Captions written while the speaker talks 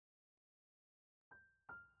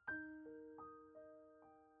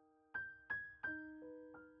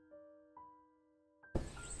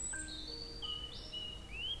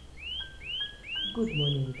Good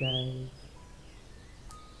morning, guys.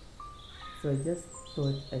 So I just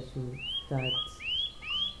thought I should start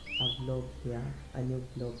a vlog here, a new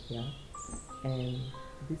vlog here, and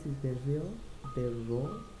this is the real, the raw,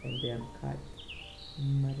 and the uncut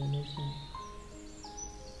Martina.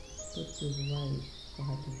 Thought it was wise for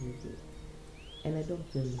her to visit, and I don't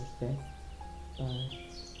feel the best, but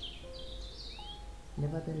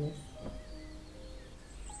nevertheless,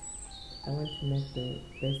 I want to make the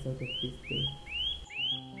best out of this day.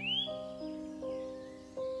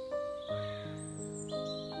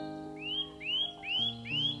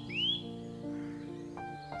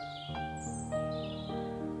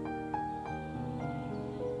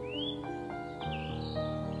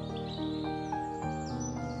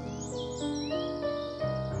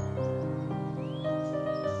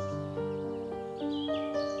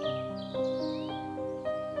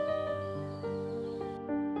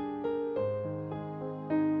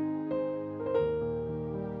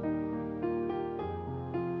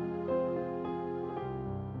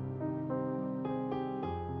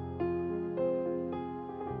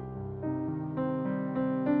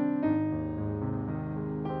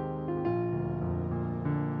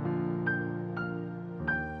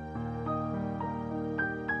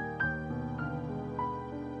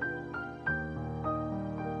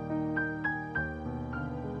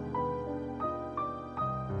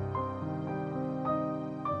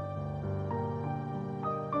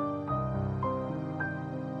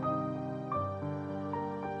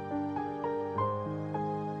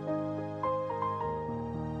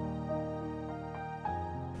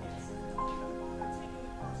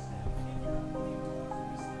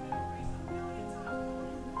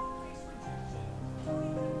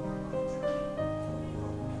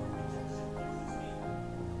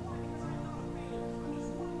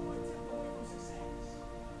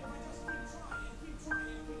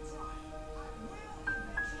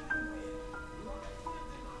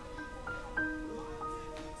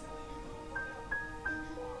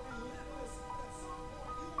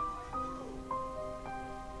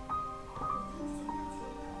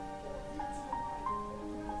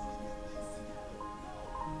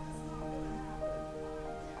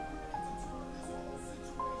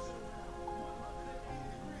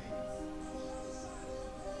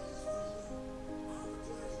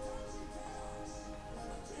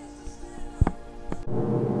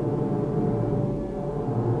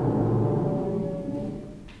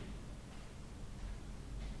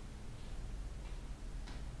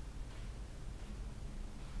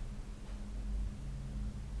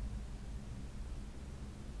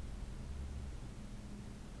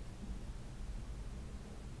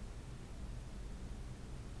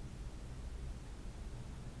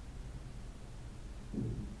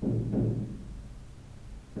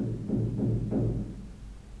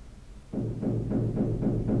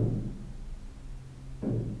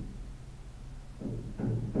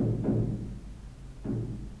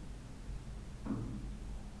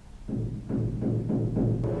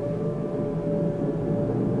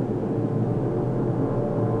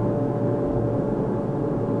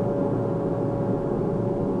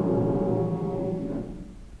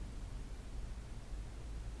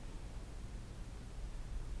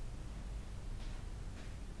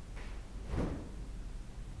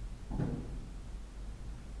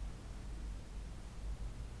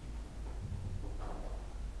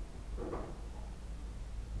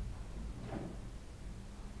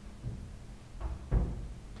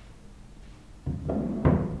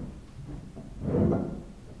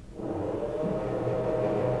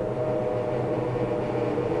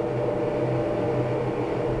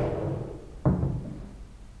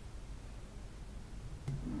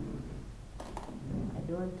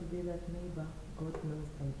 I don't want to be that neighbor. God knows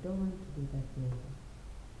I don't want to be that neighbor.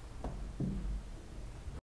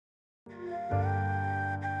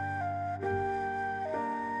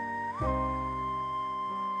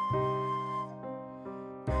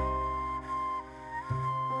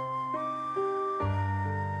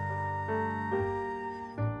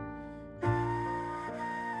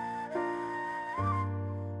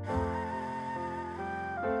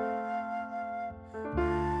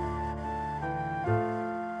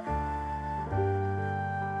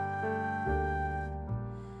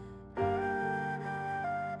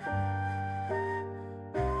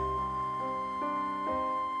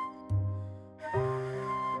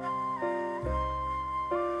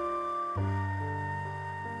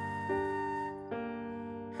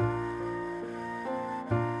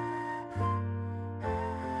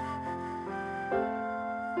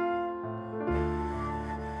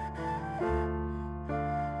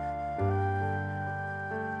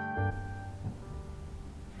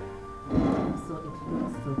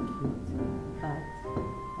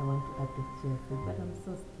 at the chia seed, but I'm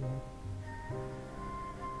so scared.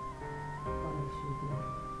 Or I should not.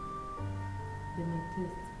 They may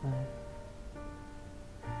taste bad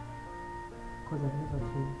because I've never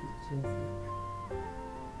tried the chia seed.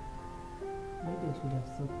 Maybe I should have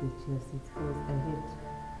soaked the chia seeds because I hate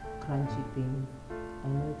crunchy things. I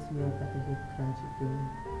know it's weird, but I hate crunchy things.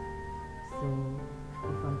 So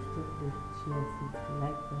if I'm to take the chia seeds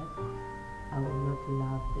like that, I will not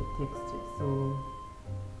love the texture. So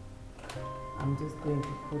I'm just going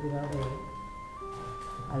to put it away.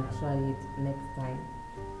 I'll try it next time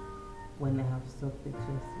when I have soaked the chia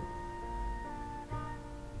seeds.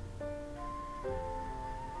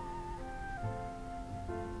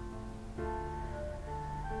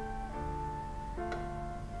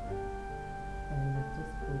 And I've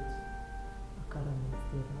just put a caramel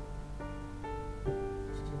syrup to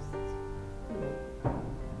just,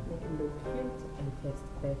 make it look cute and taste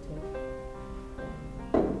better.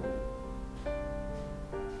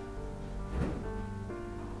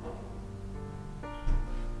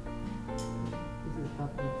 This is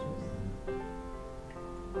apple juice.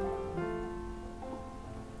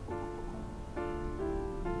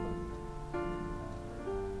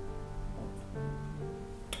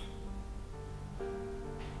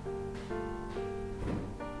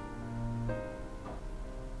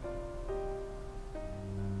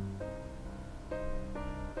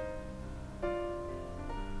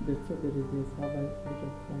 The strawberries have a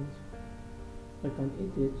little crunch. I can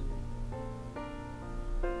eat it,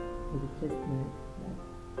 but it tastes nice.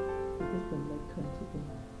 It just don't like crunchy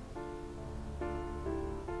things.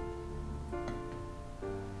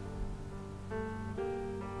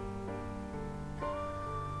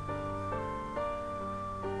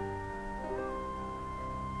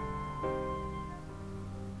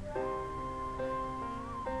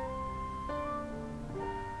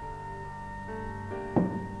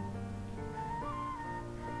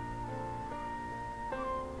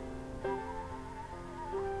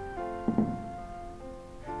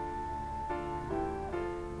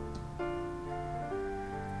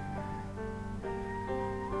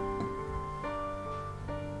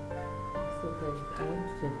 So guys, I want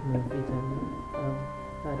to check my vitamins.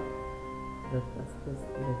 Had breakfast just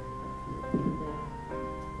left a few in there,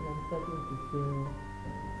 and I'm starting to feel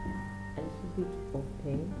a little bit of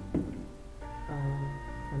pain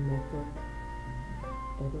on my throat.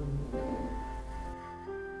 I don't know.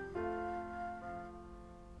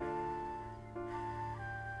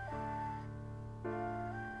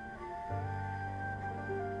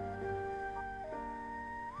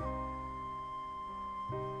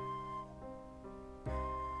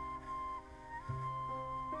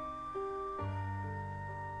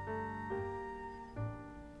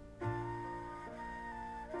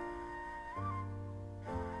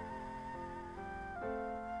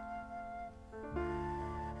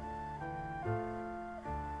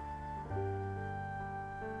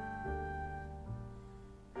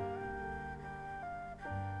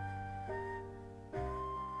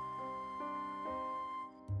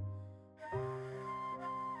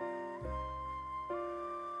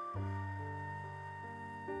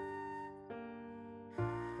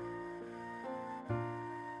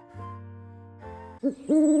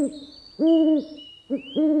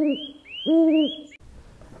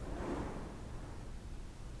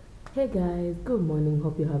 Hey guys, good morning.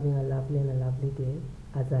 Hope you're having a lovely day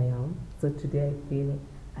as I am. So today I feel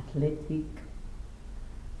athletic,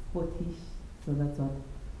 sportish. So that's what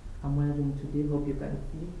I'm wearing today. Hope you can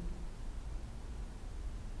see.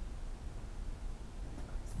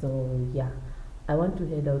 So yeah, I want to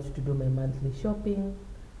head out to do my monthly shopping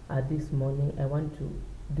this morning. I want to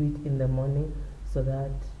do it in the morning so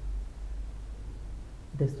that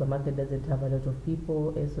the supermarket doesn't have a lot of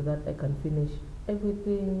people, and so that I can finish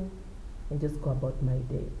everything and just go about my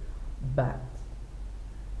day. But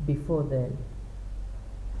before then,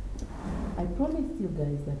 I promised you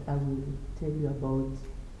guys that I will tell you about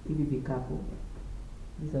the couple.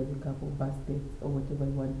 These are the couple baskets, or whatever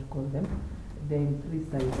you want to call them. They're in 3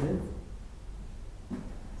 sizes.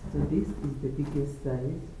 So this is the biggest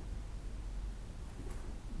size.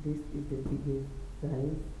 This is the biggest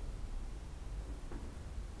size.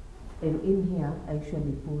 And in here, I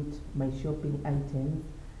actually put my shopping items,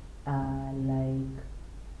 like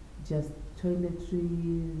just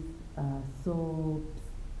toiletries, soaps,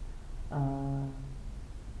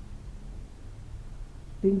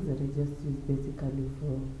 things that I just use basically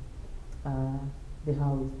for the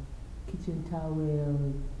house, kitchen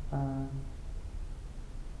towels,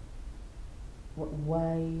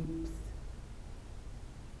 wipes,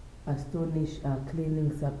 astonish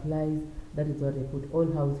cleaning supplies. That is what I put.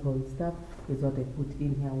 All household stuff is what I put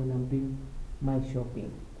in here when I'm doing my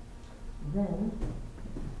shopping. Then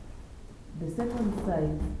the second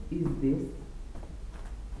side is this,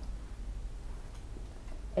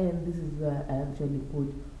 and this is where I actually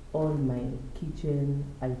put all my kitchen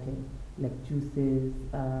items like juices,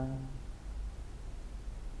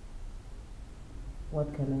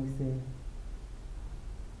 what can I say,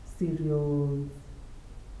 cereals,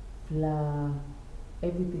 flour,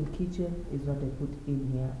 everything kitchen is what I put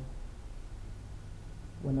in here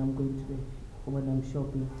when I'm going to when I'm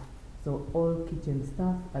shopping. So all kitchen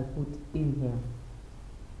stuff I put in here.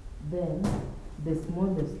 Then the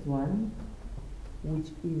smallest one, which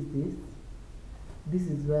is this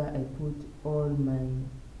is where I put all my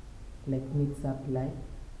like meat supply,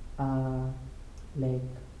 like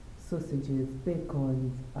sausages,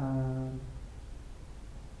 bacon,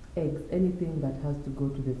 eggs, anything that has to go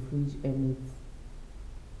to the fridge and it's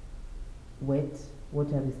wet,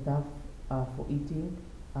 watery stuff for eating,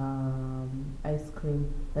 ice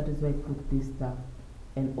cream. That is where I put this stuff.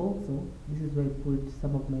 And also this is where I put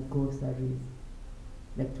some of my groceries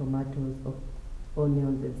like tomatoes or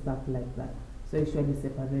onions and stuff like that. So I usually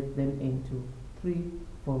separate them into three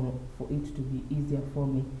for it to be easier for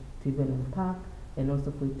me to even unpack, and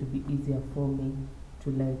also for it to be easier for me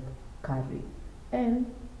to like carry. And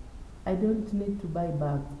I don't need to buy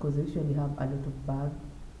bags because I usually have a lot of bags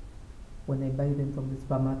when I buy them from the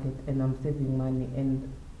supermarket, and I'm saving money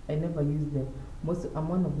and I never use them. I'm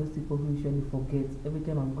one of those people who usually forgets. Every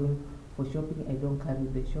time I'm going for shopping, I don't carry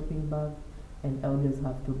the shopping bag and I always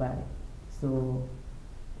have to buy. So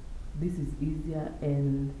this is easier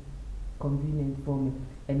and convenient for me.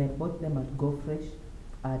 And I bought them at Go Fresh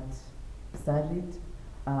at Sarit.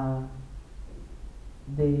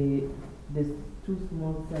 The two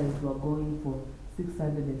small size were going for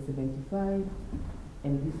 675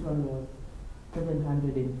 and this one was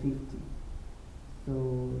 750. So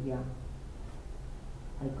yeah,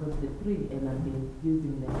 I got the three and I've been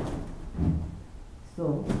using them.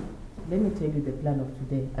 So let me tell you the plan of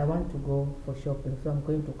today. I want to go for shopping, so I'm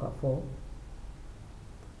going to Carrefour.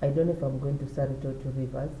 I don't know if I'm going to Sarit or to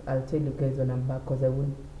Rivers. I'll tell you guys when I'm back because I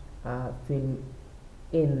won't film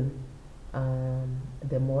in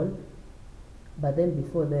the mall. But then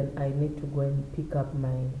before then, I need to go and pick up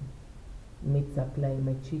my meat supply,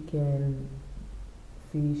 my chicken,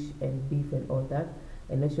 fish and beef and all that,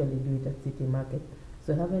 and usually do it at City Market.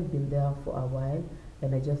 So I haven't been there for a while,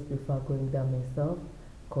 and I just prefer going there myself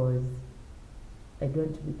because I don't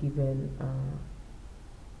want to be given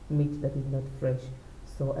meat that is not fresh.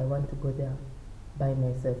 So I want to go there by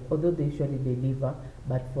myself, although they usually deliver,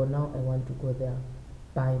 but for now I want to go there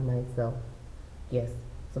by myself. Yes,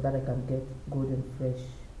 so that I can get good and fresh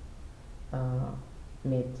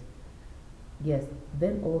meat. Yes,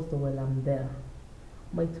 then also while I'm there,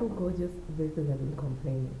 my two gorgeous visitors have been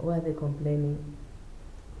complaining. Why are they complaining?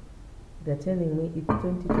 They're telling me it's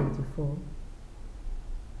 2024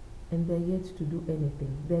 and they're yet to do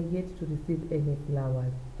anything. They're yet to receive any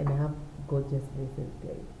flowers, and I have gorgeous vases,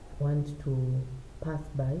 guys. I want to pass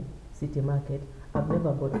by City Market. I've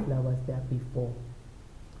never bought flowers there before.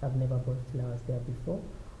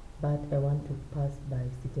 But I want to pass by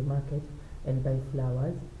City Market and buy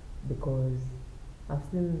flowers because I've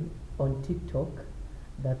seen on TikTok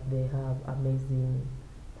that they have amazing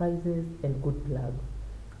prices and good plugs.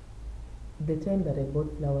 The time that I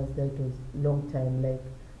bought flowers there, it was long time, like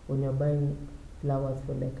when you're buying flowers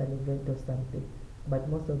for like an event or something. But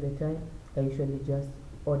most of the time I usually just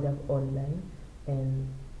order online, and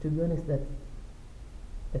to be honest, that's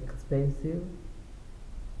expensive,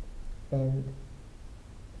 and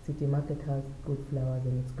City Market has good flowers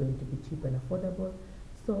and it's going to be cheap and affordable.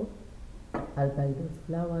 So I'll buy those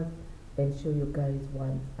flowers and show you guys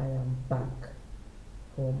once I am back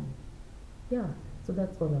home. Yeah, so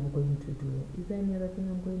that's all I'm going to do. Is there any other thing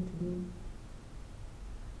I'm going to do?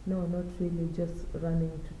 No, not really, just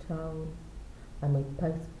running to town. I might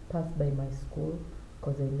pass by my school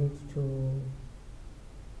because I need to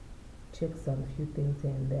check some few things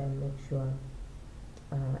and then make sure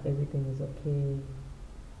everything is okay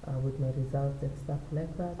with my results and stuff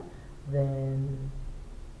like that. Then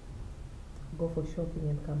go for shopping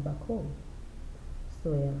and come back home.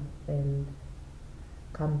 So yeah, and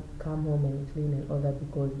come home and clean and all that,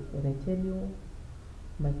 because when I tell you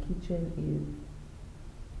my kitchen is,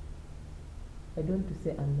 I don't want to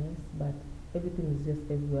say a mess, but everything is just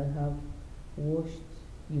everywhere. I have washed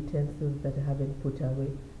utensils that I haven't put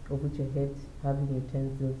away, of which I hate having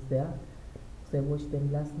utensils there. So I washed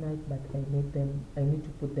them last night, but I need to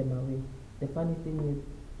put them away. The funny thing is,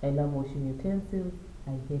 I love washing utensils,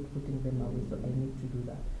 I hate putting them away, so I need to do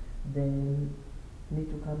that. Then need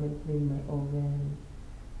to come and clean my oven.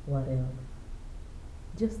 What else?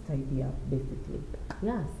 Just tidy up basically.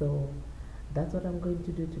 Yeah, so that's what I'm going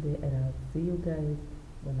to do today, and I'll see you guys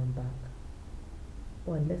when I'm back.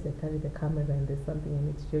 Oh, unless I carry the camera and there's something I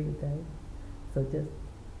need to show you guys. So just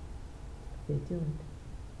stay tuned.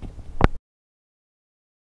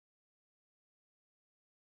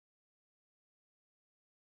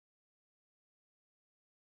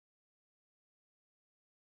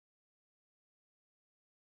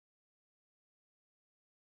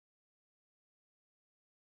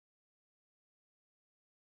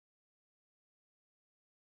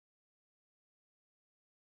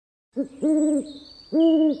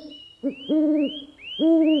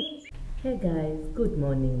 Hey guys, good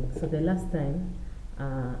morning. So the last time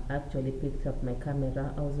I actually picked up my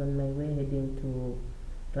camera, I was on my way heading to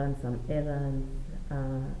run some errands.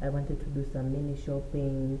 I wanted to do some mini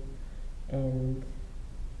shopping and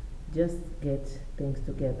just get things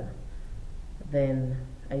together. Then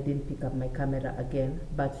I didn't pick up my camera again,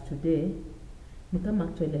 but today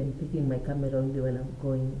actually I'm picking my camera only when I'm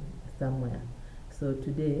going somewhere. So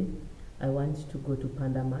today I want to go to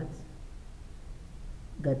Pandamat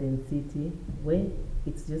Garden City, where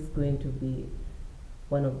it's just going to be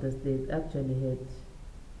one of those days. Actually hate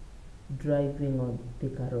driving on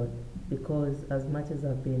Thika Road, because as much as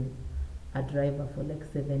I've been a driver for like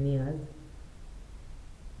 7 years,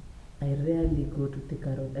 I rarely go to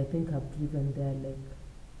Thika Road. I think I've driven there like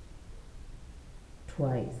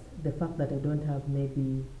twice. The fact that I don't have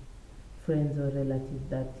maybe friends or relatives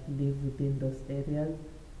that live within those areas,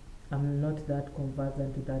 I'm not that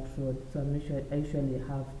conversant to that road, so I usually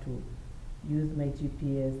have to use my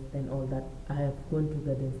GPS and all that. I have gone to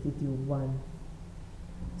Garden City once,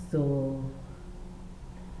 so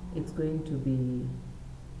it's going to be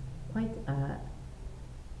quite a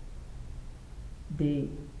day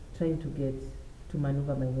trying to get to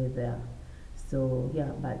maneuver my way there. So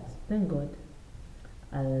yeah, but thank God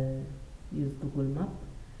I'll use Google Map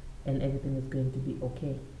and everything is going to be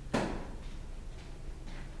okay.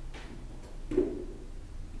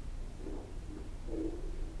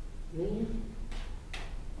 Me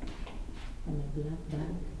and a black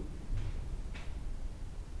bag.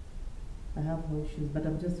 I have no shoes, but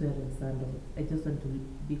I'm just wearing sandals. I just want to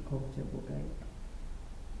be comfortable, guys.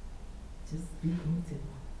 Just be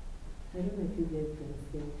comfortable. I don't know if you guys can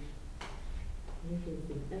see. You can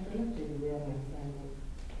see. I can actually wear my sandals.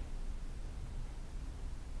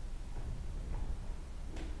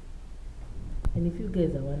 And if you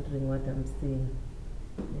guys are wondering what I'm seeing,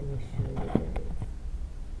 let me show you guys.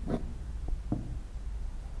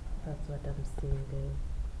 That's what I'm seeing, guys.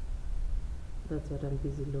 That's what I'm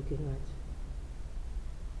busy looking at.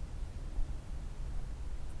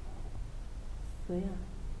 So yeah,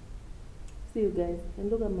 see you guys. And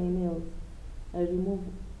look at my nails. I removed,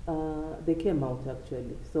 they came out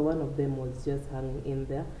actually. So one of them was just hanging in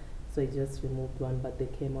there, so I just removed one, but they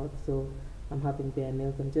came out. So I'm having bare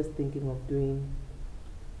nails. I'm just thinking of doing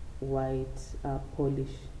white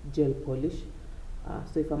polish, gel polish.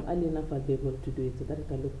 So if I'm early enough, I'll be able to do it so that it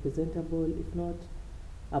can look presentable. If not,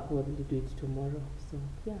 I'll probably do it tomorrow. So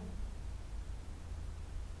yeah.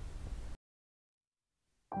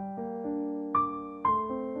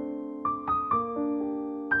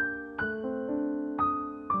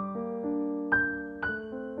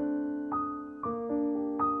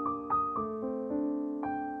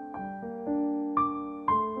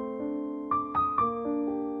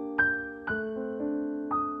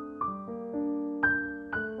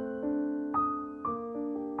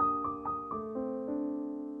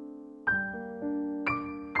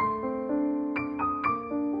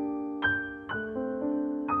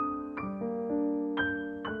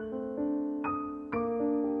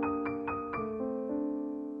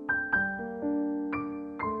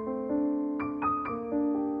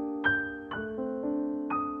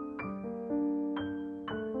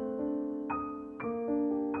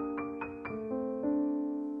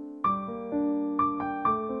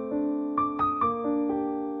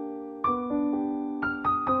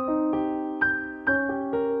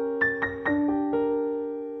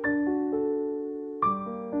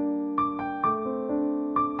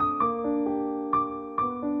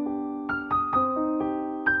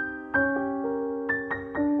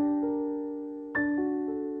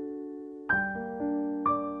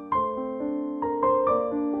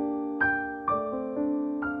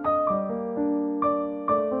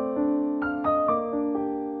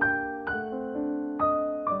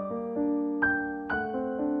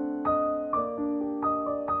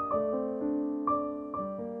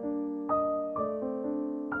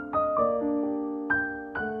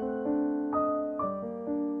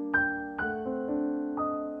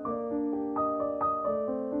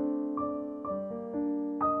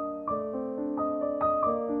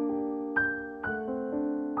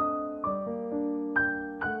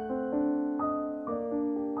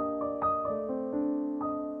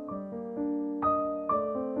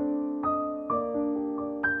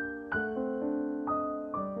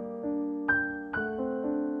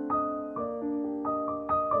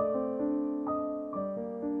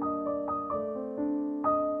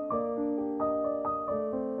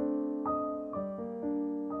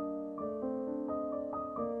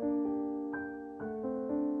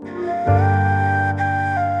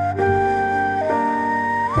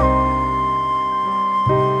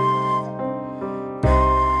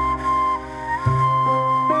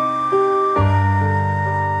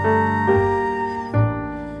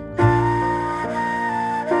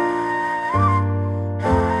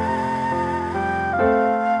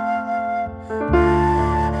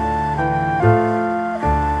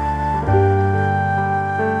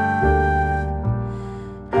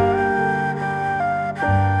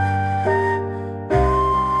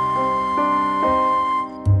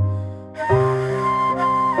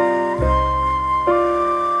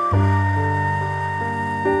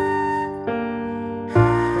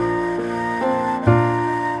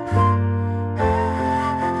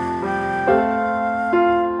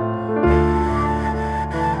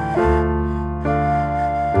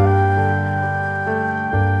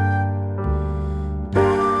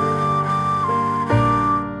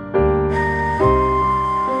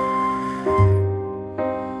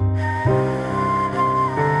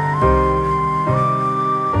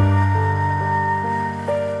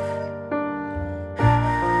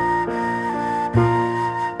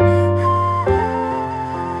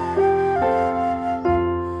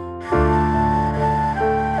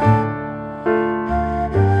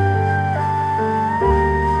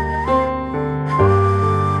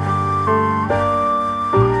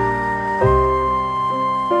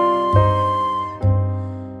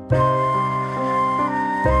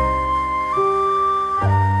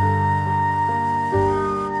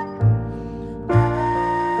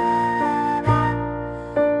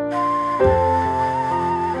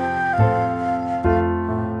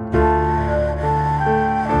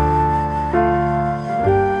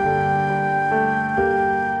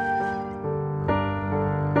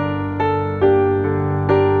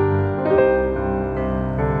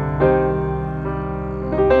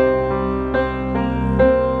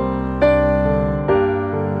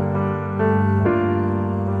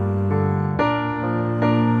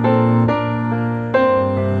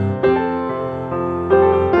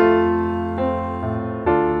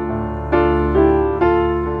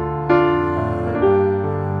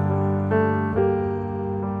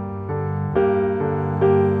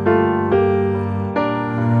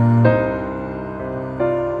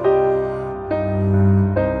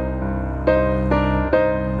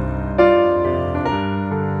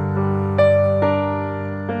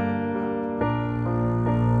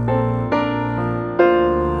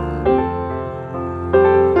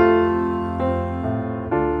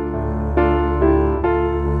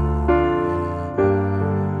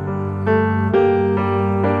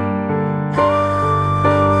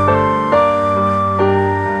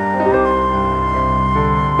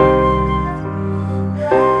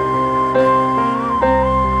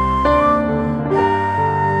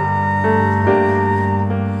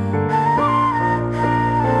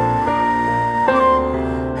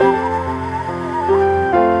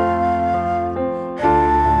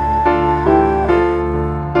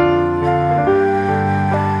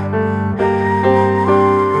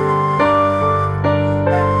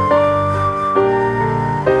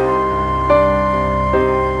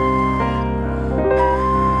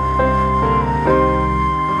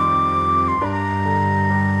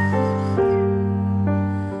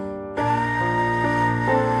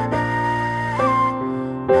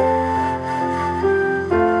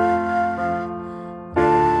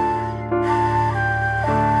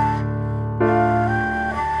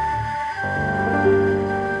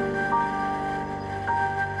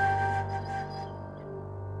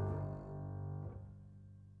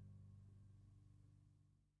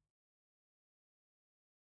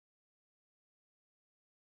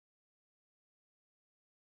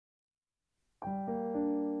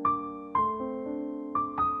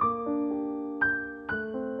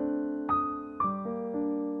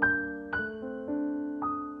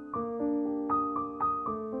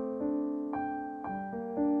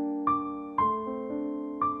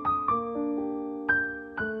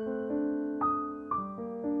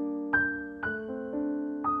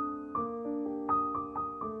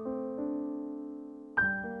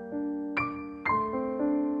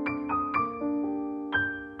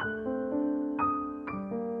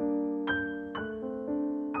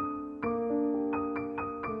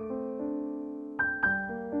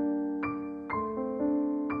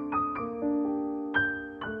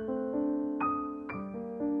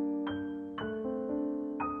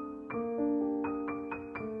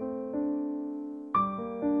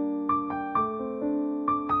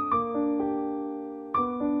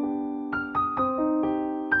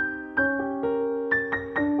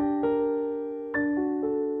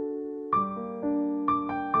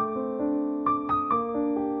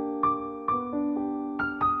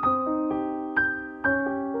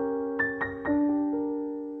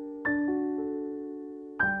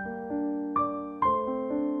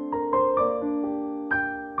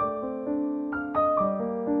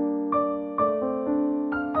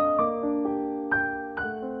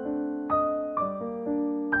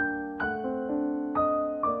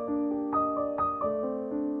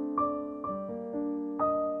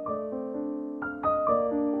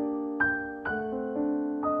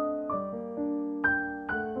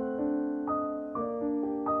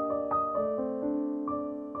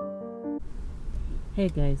 Hey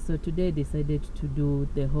guys, so today I decided to do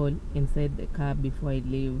the haul inside the car before I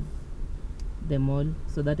leave the mall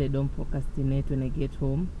so that I don't procrastinate when I get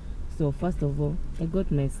home. So first of all, I got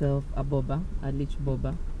myself a boba, a leech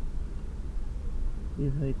boba.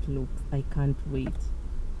 This is how it looks. I can't wait.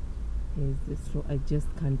 Here's the straw. I just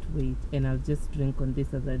can't wait, and I'll just drink on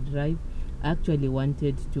this as I drive. I actually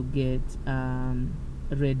wanted to get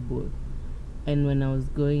Red Bull, and when I was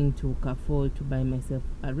going to Carrefour to buy myself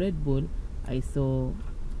a Red Bull, I saw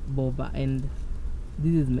boba, and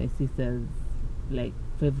this is my sister's like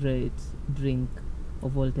favorite drink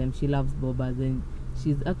of all time. She loves boba, and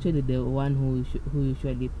she's actually the one who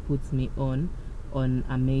usually puts me on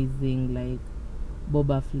amazing like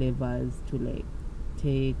boba flavors to like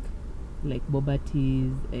take, like boba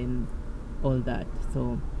teas and all that.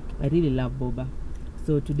 So I really love boba.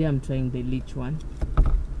 So today I'm trying the leech one,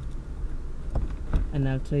 and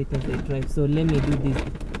I'll try it as I drive. So let me do this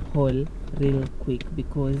haul real quick,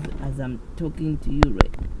 because as I'm talking to you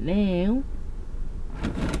right now,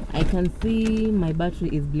 I can see my battery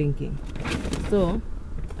is blinking. So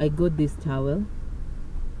I got this towel.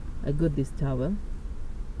 And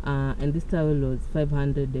this towel was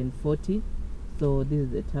 540. So this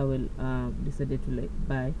is the towel decided to like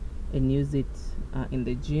buy and use it in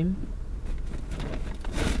the gym.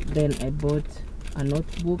 Then I bought a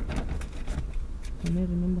notebook. Can I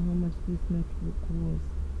remember how much this notebook was?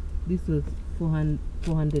 This was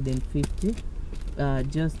 450,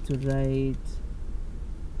 just to write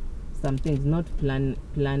some things, not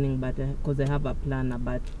planning, but because I have a planner,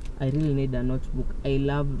 but I really need a notebook. I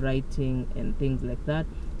love writing and things like that,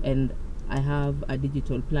 and I have a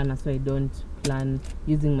digital planner, so I don't plan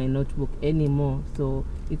using my notebook anymore. So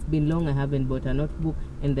it's been long I haven't bought a notebook,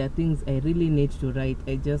 and there are things I really need to write.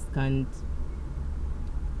 I just can't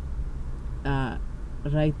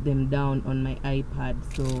write them down on my iPad,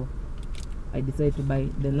 so I decided to buy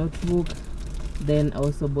the notebook. Then I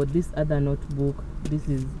also bought this other notebook. This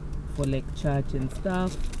is for like church and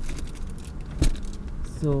stuff.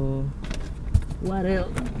 So what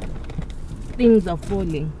else? Things are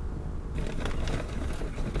falling.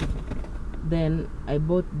 Then I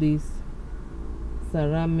bought this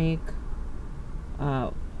ceramic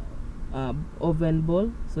oven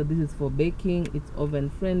bowl. So this is for baking. It's oven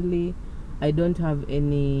friendly. I don't have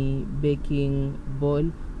any baking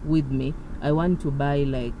bowl with me. I want to buy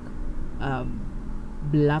like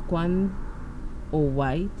black one or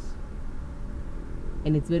white,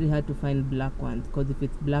 and it's very hard to find black ones, because if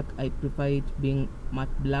it's black I prefer it being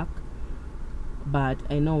matte black, but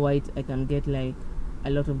I know white I can get like a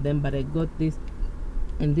lot of them. But I got this,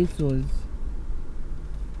 and this was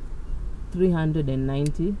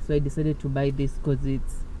 390. So I decided to buy this because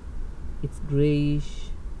it's grayish,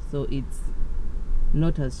 so it's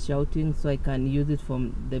not as shouting, so I can use it for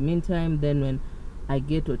the meantime. Then when I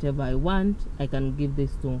get whatever I want, I can give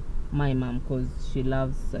this to my mom because she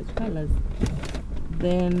loves such colors.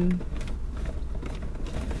 Then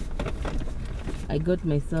I got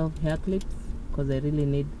myself hair clips, because I really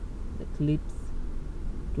need the clips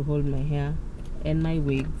to hold my hair, and my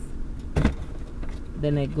wigs.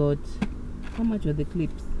 Then I got, how much were the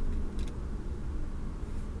clips?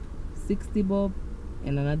 60 bob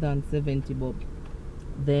and another one 70 bob.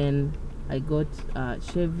 Then I got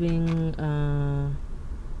shaving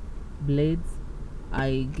blades.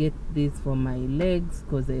 I get this for my legs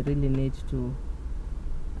because I really need to.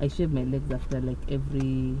 I shave my legs after like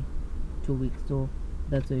every 2 weeks, so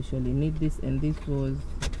that's why I usually need this. And this was,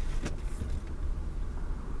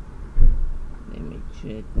 let me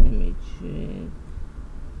check,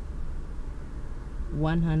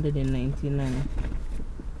 199.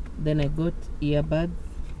 Then I got earbuds.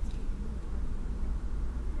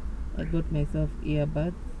 I got myself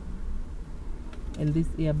earbuds, and these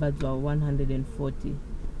earbuds were 140.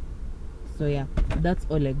 So yeah, that's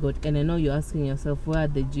all I got. And I know you're asking yourself, where are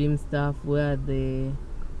the gym stuff, where are the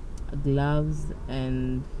gloves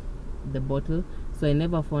and the bottle? So I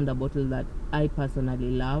never found a bottle that I personally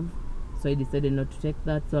love, so I decided not to take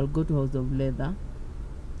that. So I'll go to House of Leather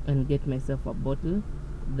and get myself a bottle.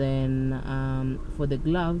 Then for the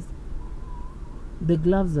gloves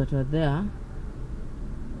that are there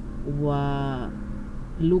were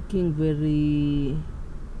looking very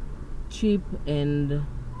cheap, and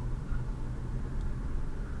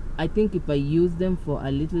I think if I use them for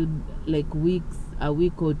a little like a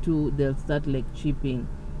week or two, they'll start like chipping.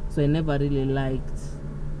 So I never really liked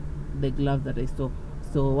the gloves that I saw.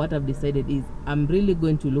 So what I've decided is I'm really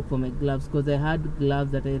going to look for my gloves, because I had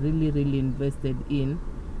gloves that I really invested in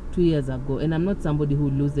 2 years ago, and I'm not somebody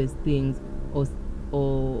who loses things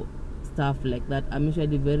or stuff like that. I'm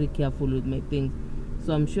usually very careful with my things.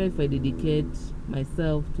 So I'm sure if I dedicate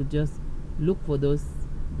myself to just look for those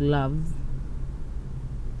gloves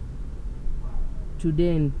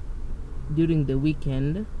today and during the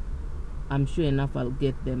weekend, I'm sure enough I'll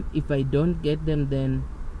get them. If I don't get them, then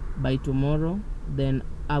by tomorrow, then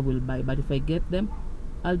I will buy. But if I get them,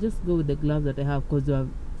 I'll just go with the gloves that I have, because they are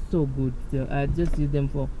so good. So I just use them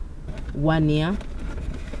for 1 year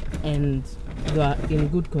and they are in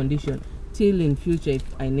good condition till in future if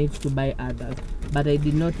I need to buy others. But I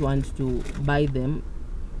did not want to buy them.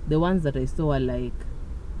 The ones that I saw are like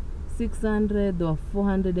 600 or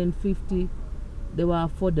 450. They were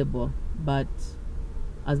affordable, but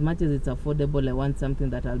as much as it's affordable, I want something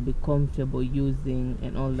that I'll be comfortable using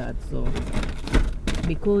and all that. So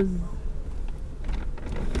because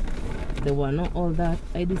they were not all that,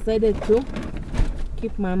 I decided to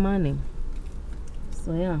keep my money.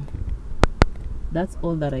 So yeah, that's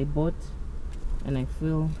all that I bought, and I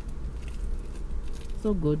feel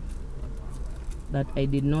so good that I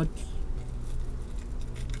did not,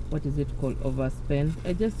 what is it called, overspend.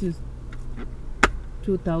 I just used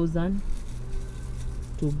 2,000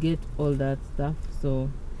 to get all that stuff, so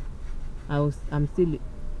I'm still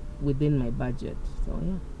within my budget. So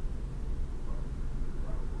yeah.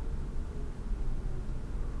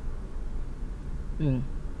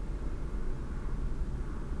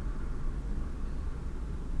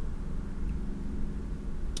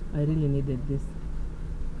 I really needed this.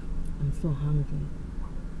 I'm so hungry.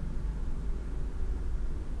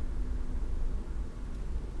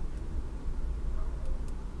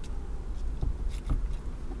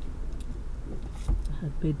 I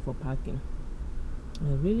had paid for parking.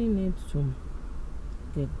 I really need to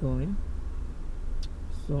get going.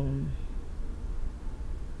 So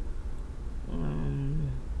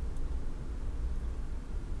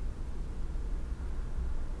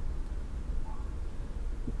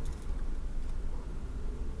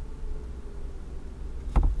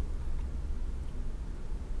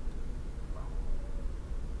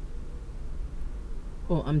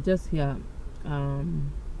I'm just here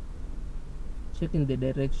checking the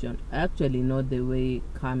direction. I actually know the way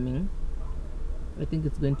coming. I think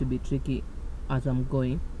it's going to be tricky as I'm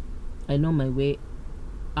going. I know my way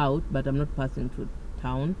out, but I'm not passing through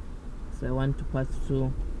town, so I want to pass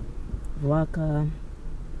through Waka,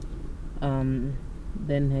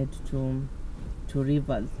 then head to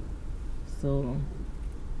Rivers. So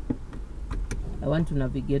I want to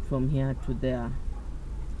navigate from here to there.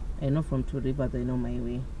 I know from Two Rivers, I know my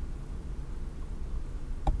way.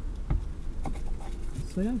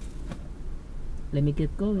 So yeah, let me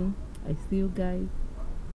get going. I see you guys.